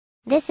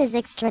This is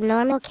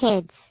Xtranormal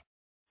Kids.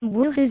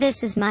 Woohoo,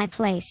 this is my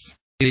place.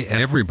 Hey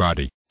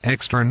everybody,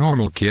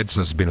 Xtranormal Kids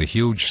has been a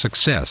huge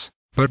success,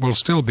 but will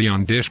still be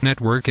on Dish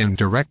Network and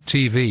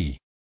DirecTV.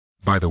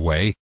 By the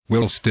way,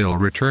 we'll still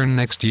return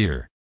next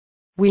year.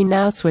 We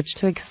now switch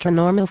to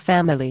Xtranormal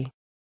Family.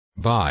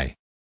 Bye.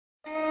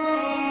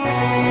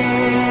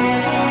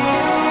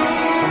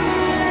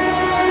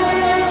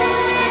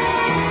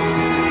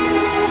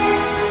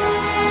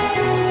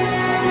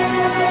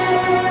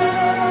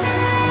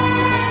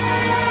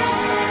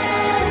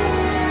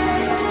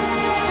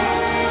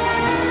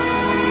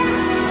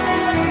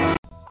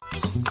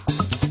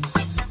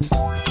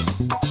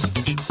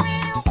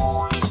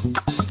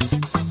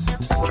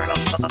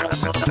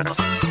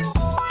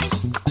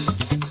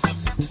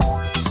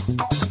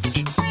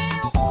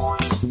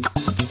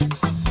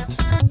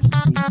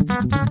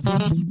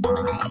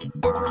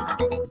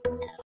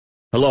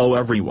 Hello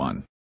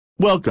everyone.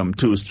 Welcome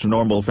to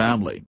Xtranormal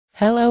Family.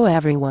 Hello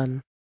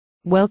everyone.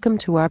 Welcome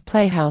to our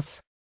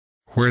playhouse,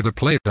 Where the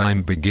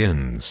playtime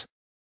begins.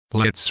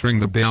 Let's ring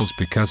the bells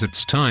because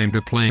it's time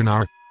to play in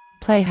our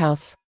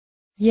playhouse.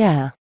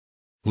 Yeah.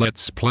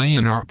 Let's play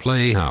in our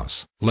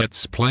playhouse.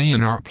 Let's play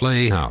in our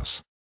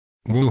playhouse.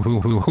 Woo hoo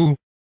hoo hoo.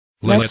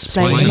 Let's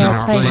play in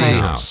our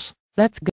playhouse. Let's go.